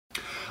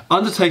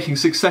Undertaking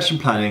succession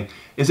planning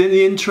is in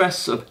the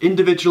interests of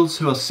individuals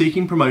who are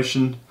seeking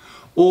promotion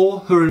or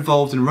who are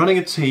involved in running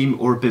a team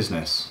or a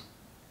business.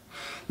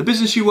 The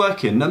business you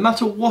work in, no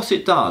matter what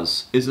it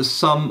does, is the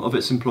sum of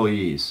its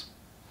employees.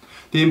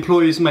 The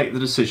employees make the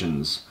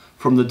decisions,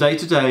 from the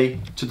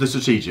day-to-day to the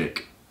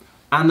strategic,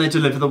 and they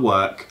deliver the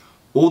work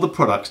or the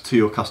product to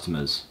your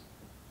customers.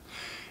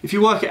 If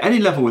you work at any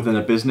level within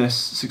a business,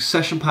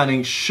 succession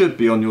planning should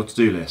be on your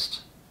to-do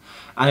list.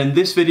 And in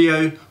this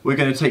video, we're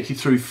going to take you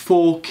through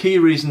 4 key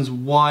reasons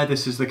why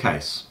this is the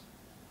case.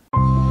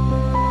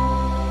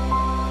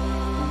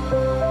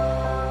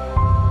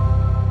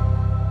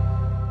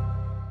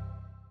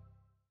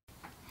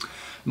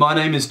 My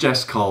name is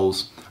Jess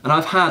Coles, and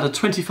I've had a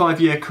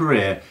 25-year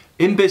career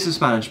in business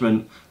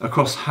management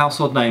across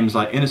household names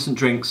like Innocent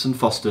Drinks and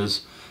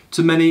Foster's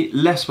to many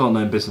less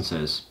well-known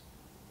businesses.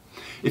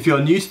 If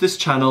you're new to this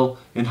channel,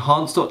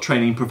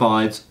 Enhance.training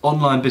provides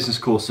online business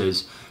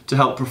courses to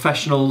help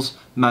professionals,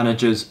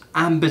 managers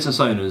and business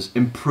owners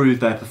improve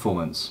their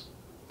performance.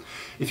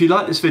 If you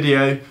like this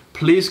video,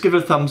 please give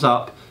it a thumbs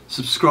up,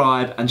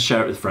 subscribe and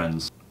share it with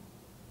friends.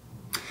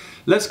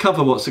 Let's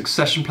cover what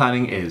succession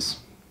planning is.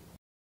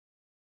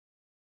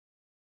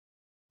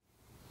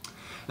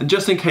 And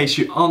just in case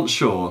you aren't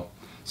sure,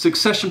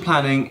 succession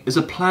planning is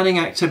a planning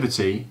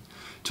activity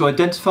to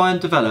identify and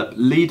develop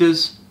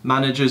leaders,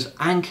 managers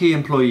and key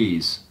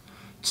employees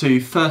to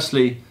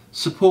firstly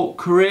support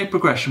career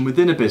progression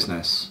within a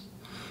business,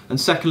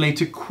 and secondly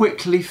to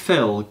quickly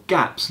fill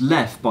gaps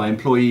left by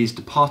employees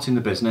departing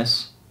the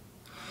business,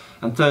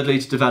 and thirdly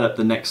to develop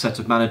the next set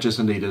of managers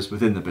and leaders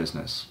within the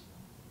business.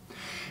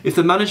 If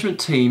the management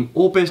team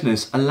or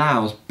business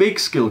allows big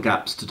skill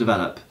gaps to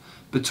develop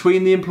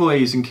between the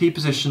employees in key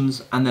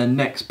positions and their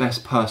next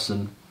best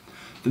person,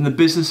 then the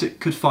business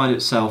could find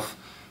itself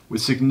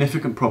with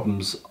significant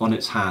problems on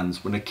its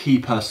hands when a key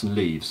person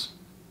leaves.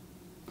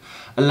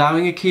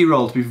 Allowing a key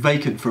role to be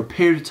vacant for a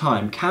period of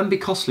time can be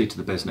costly to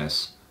the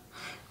business.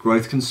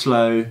 Growth can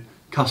slow,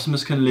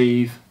 customers can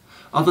leave,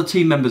 other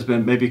team members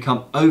may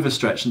become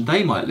overstretched and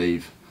they might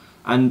leave,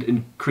 and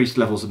increased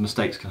levels of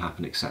mistakes can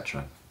happen,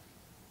 etc.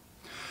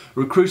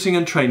 Recruiting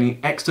and training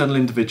external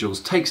individuals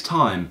takes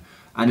time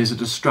and is a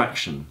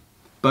distraction.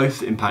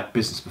 Both impact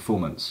business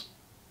performance.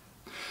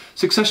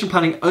 Succession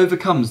planning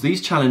overcomes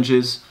these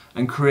challenges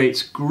and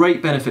creates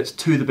great benefits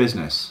to the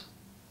business.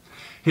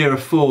 Here are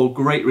 4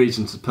 great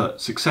reasons to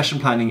put succession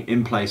planning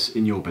in place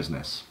in your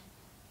business.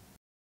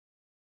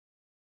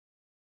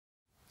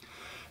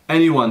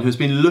 Anyone who's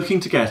been looking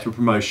to get a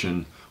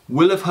promotion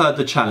will have heard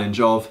the challenge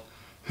of,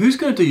 who's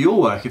going to do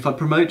your work if I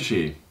promote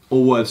you?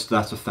 Or words to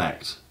that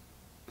effect.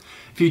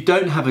 If you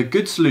don't have a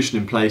good solution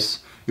in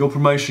place, your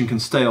promotion can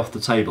stay off the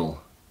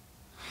table.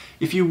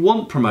 If you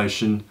want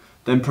promotion,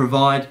 then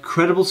provide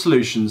credible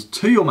solutions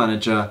to your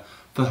manager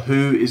for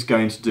who is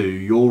going to do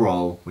your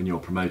role when you're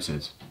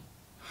promoted.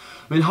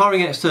 I mean,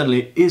 hiring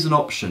externally is an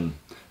option,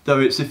 though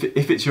if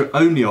it's your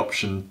only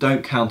option,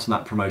 don't count on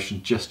that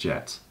promotion just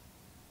yet.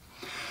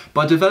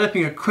 By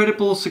developing a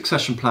credible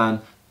succession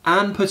plan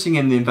and putting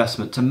in the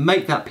investment to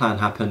make that plan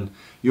happen,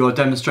 you are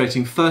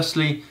demonstrating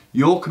firstly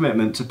your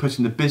commitment to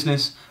putting the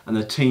business and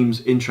the team's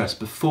interests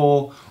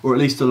before, or at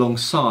least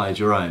alongside,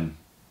 your own.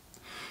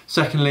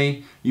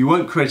 Secondly, you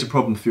won't create a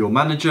problem for your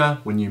manager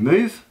when you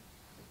move.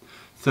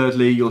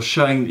 Thirdly, you're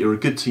showing that you're a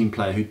good team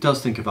player who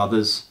does think of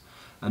others.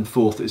 And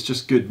fourth, it's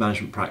just good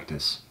management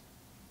practice.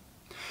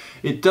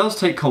 It does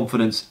take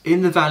confidence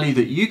in the value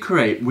that you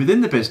create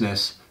within the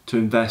business to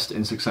invest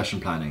in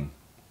succession planning.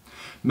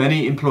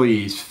 Many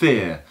employees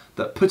fear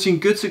that putting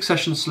good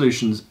succession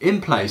solutions in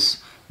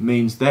place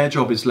means their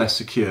job is less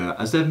secure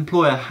as their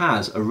employer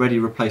has a ready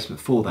replacement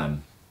for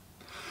them.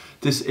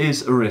 This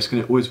is a risk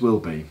and it always will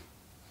be.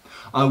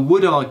 I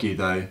would argue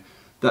though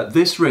that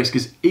this risk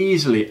is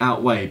easily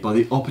outweighed by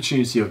the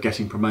opportunity of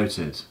getting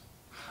promoted.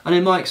 And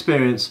in my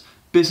experience,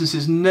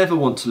 businesses never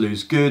want to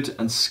lose good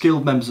and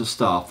skilled members of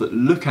staff that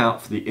look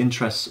out for the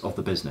interests of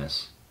the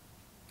business.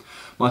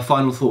 My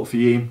final thought for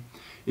you,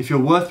 if you're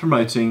worth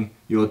promoting,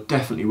 you're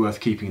definitely worth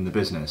keeping in the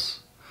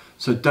business.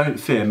 So don't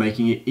fear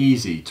making it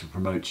easy to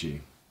promote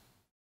you.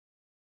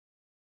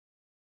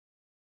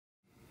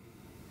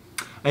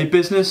 A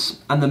business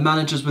and the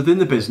managers within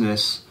the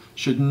business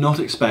should not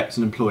expect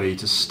an employee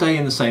to stay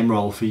in the same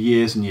role for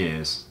years and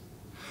years.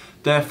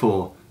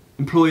 Therefore,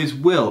 employees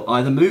will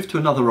either move to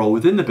another role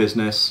within the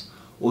business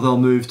or they'll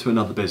move to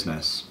another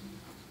business.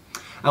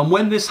 And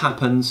when this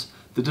happens,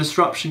 the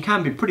disruption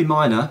can be pretty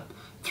minor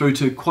through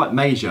to quite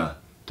major,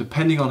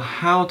 depending on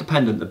how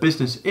dependent the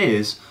business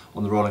is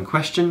on the role in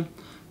question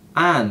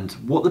and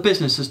what the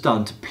business has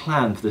done to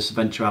plan for this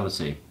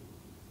eventuality.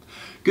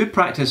 Good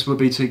practice would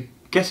be to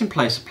get in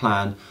place a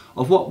plan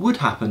of what would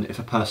happen if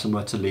a person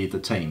were to leave the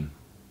team.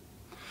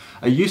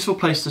 A useful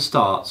place to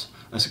start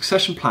a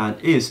succession plan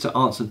is to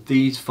answer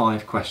these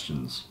 5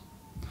 questions.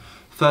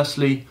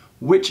 Firstly,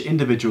 which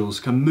individuals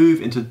can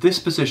move into this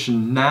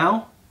position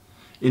now,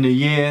 in a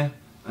year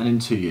and in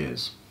 2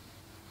 years?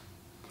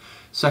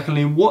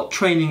 Secondly, what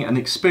training and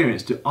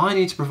experience do I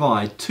need to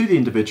provide to the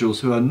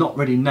individuals who are not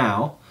ready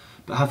now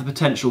but have the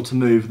potential to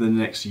move within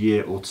the next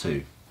year or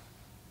two.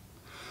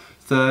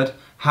 Third,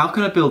 how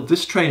can I build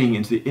this training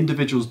into the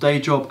individual's day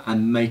job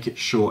and make it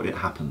sure it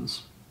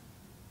happens?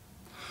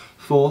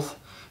 Fourth,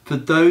 for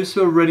those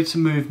who are ready to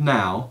move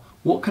now,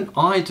 what can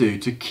I do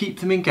to keep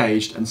them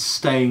engaged and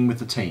staying with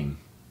the team?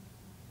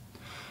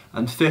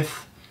 And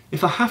fifth,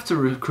 if I have to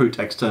recruit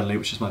externally,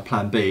 which is my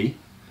plan B,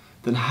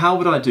 then how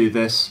would I do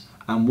this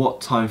and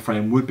what time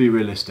frame would be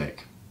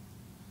realistic?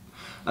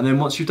 And then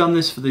once you've done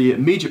this for the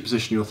immediate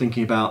position you're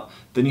thinking about,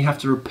 then you have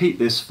to repeat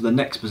this for the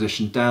next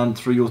position down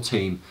through your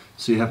team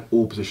so you have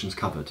all positions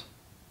covered.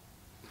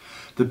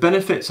 The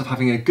benefits of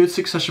having a good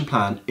succession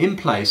plan in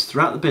place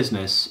throughout the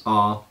business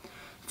are,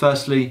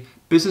 firstly,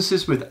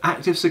 businesses with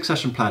active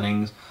succession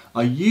planning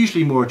are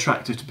usually more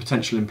attractive to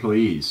potential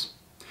employees.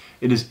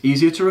 It is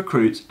easier to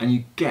recruit and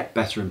you get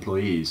better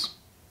employees.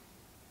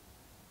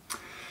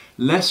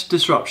 Less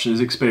disruption is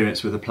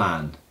experienced with a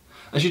plan,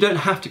 as you don't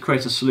have to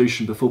create a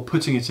solution before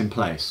putting it in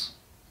place.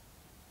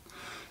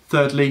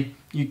 Thirdly,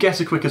 you get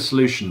a quicker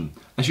solution,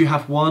 as you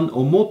have one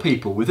or more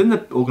people within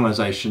the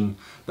organisation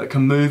that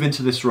can move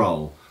into this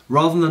role,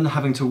 rather than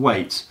having to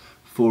wait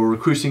for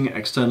recruiting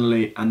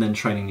externally and then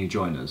training new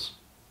joiners.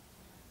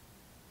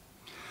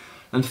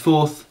 And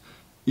fourth,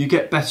 you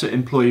get better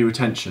employee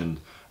retention,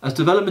 as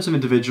development of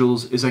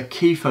individuals is a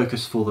key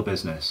focus for the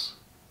business.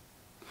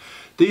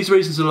 These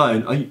reasons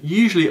alone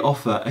usually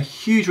offer a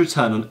huge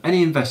return on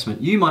any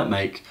investment you might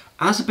make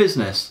as a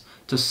business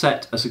to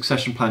set a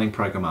succession planning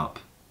program up.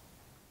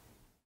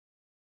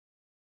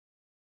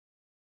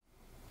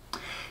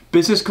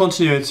 Business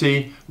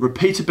continuity,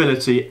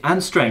 repeatability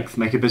and strength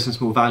make a business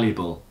more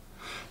valuable.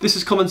 This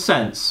is common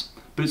sense,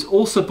 but it's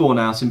also borne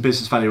out in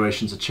business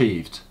valuations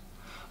achieved.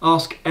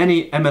 Ask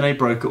any M&A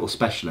broker or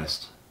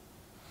specialist.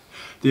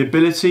 The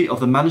ability of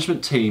the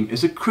management team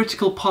is a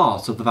critical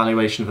part of the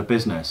valuation of a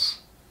business.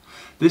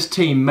 This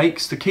team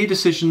makes the key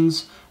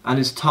decisions and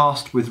is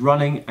tasked with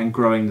running and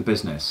growing the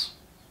business.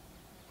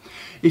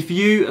 If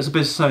you as a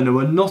business owner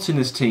were not in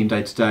this team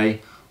day to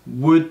day,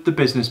 would the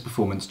business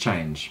performance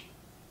change?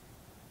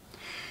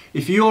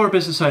 If you are a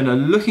business owner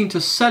looking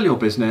to sell your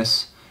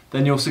business,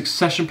 then your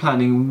succession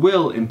planning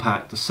will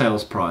impact the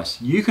sales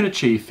price you can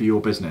achieve for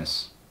your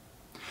business.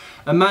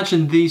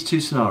 Imagine these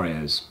two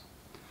scenarios.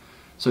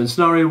 So in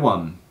scenario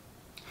 1,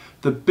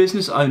 the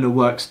business owner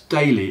works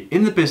daily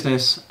in the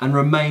business and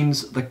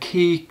remains the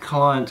key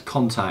client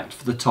contact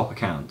for the top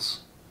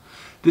accounts.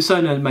 This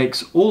owner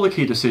makes all the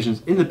key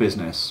decisions in the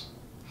business,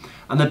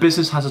 and the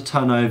business has a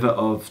turnover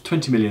of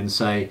 20 million,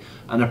 say,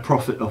 and a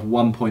profit of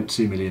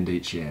 1.2 million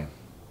each year.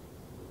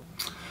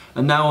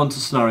 And now on to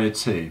scenario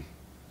 2.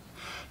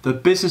 The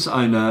business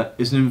owner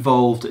is an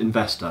involved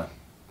investor,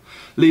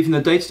 leaving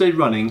the day-to-day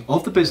running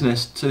of the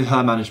business to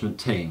her management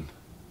team.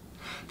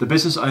 The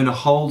business owner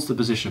holds the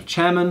position of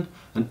chairman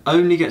and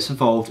only gets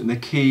involved in the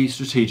key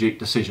strategic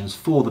decisions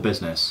for the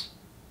business.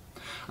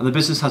 And the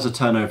business has a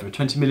turnover of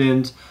 20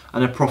 million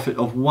and a profit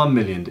of 1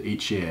 million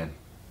each year.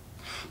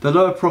 The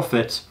lower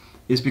profit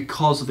is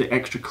because of the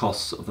extra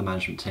costs of the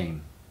management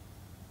team.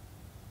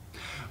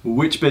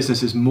 Which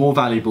business is more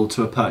valuable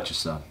to a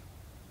purchaser?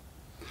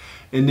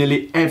 In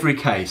nearly every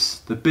case,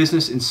 the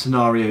business in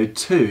scenario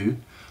 2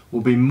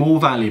 will be more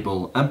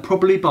valuable and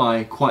probably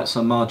by quite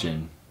some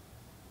margin.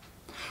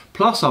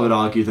 Plus, I would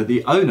argue that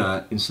the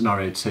owner in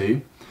scenario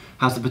 2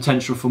 has the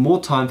potential for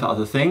more time for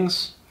other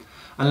things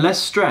and less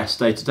stress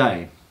day to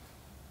day.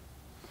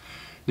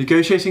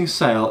 Negotiating a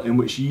sale in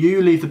which you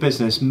leave the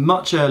business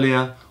much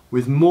earlier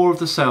with more of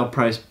the sale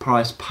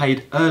price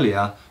paid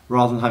earlier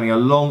rather than having a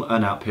long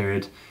earn-out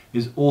period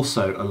is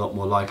also a lot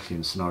more likely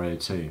in scenario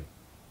 2.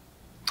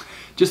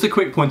 Just a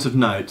quick point of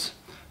note,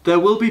 there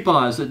will be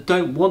buyers that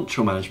don't want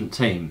your management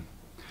team.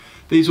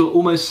 These will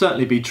almost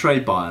certainly be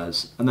trade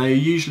buyers, and they are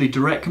usually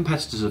direct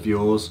competitors of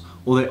yours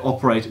or they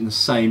operate in the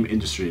same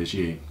industry as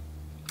you.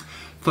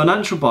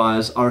 Financial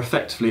buyers are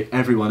effectively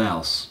everyone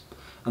else,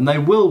 and they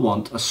will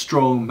want a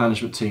strong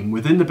management team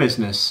within the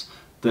business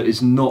that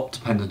is not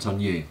dependent on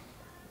you.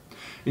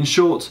 In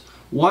short,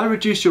 why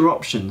reduce your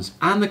options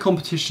and the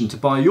competition to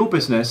buy your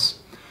business,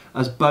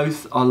 as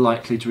both are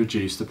likely to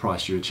reduce the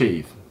price you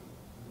achieve?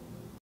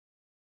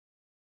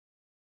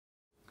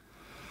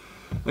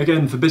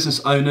 Again, for business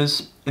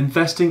owners,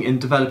 investing in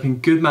developing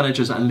good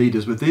managers and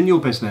leaders within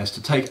your business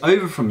to take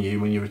over from you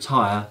when you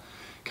retire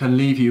can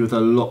leave you with a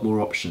lot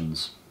more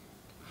options.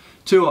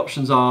 Two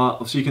options are,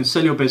 obviously you can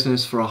sell your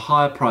business for a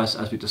higher price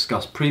as we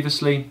discussed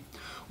previously,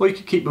 or you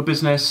can keep your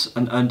business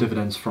and earn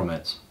dividends from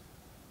it.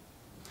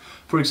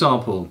 For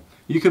example,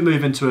 you can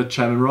move into a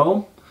chairman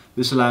role.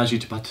 This allows you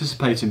to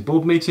participate in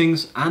board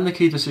meetings and the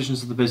key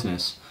decisions of the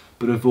business,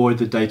 but avoid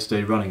the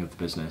day-to-day running of the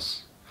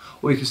business.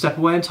 Or you can step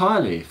away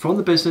entirely from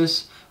the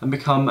business and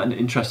become an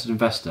interested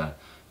investor,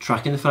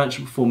 tracking the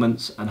financial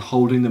performance and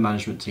holding the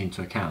management team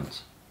to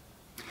account.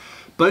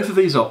 Both of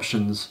these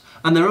options,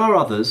 and there are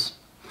others,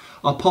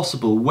 are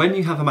possible when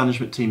you have a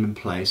management team in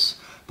place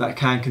that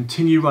can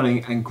continue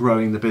running and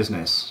growing the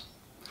business.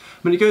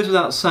 But it goes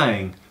without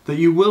saying that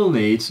you will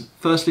need,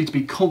 firstly, to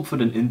be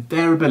confident in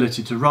their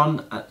ability to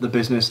run the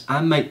business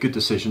and make good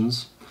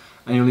decisions,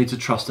 and you'll need to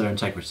trust their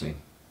integrity.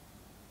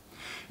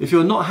 If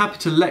you're not happy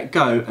to let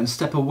go and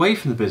step away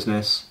from the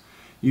business,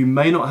 you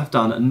may not have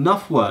done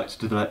enough work to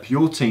develop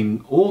your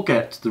team or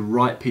get the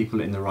right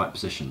people in the right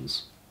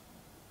positions.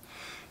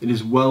 It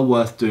is well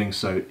worth doing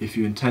so if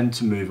you intend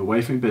to move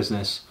away from your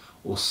business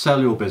or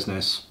sell your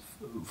business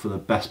for the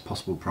best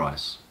possible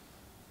price.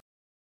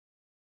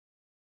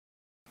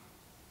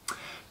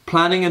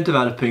 Planning and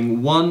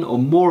developing one or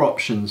more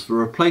options for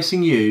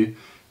replacing you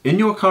in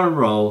your current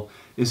role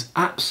is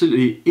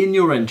absolutely in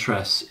your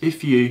interests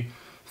if you,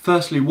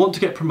 firstly, want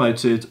to get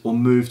promoted or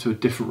move to a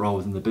different role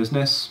within the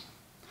business.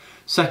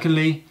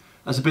 Secondly,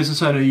 as a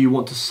business owner, you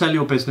want to sell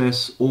your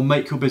business or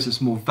make your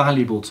business more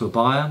valuable to a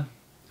buyer.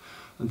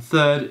 And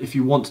third, if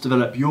you want to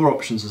develop your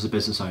options as a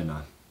business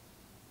owner.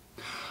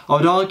 I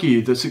would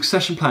argue that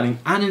succession planning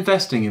and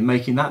investing in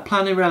making that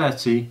plan a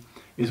reality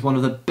is one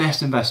of the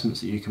best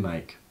investments that you can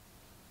make.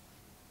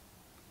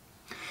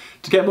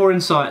 To get more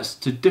insights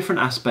to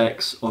different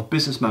aspects of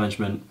business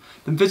management,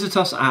 then visit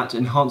us at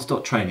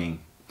Enhance.training,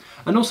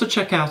 and also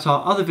check out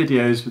our other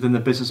videos within the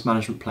business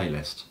management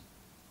playlist.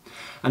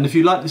 And if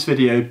you like this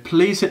video,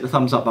 please hit the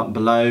thumbs up button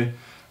below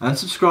and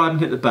subscribe and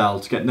hit the bell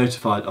to get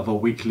notified of our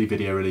weekly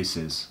video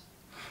releases.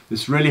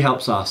 This really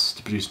helps us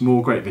to produce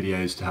more great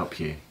videos to help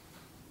you.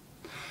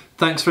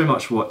 Thanks very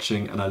much for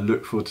watching, and I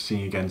look forward to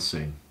seeing you again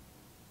soon.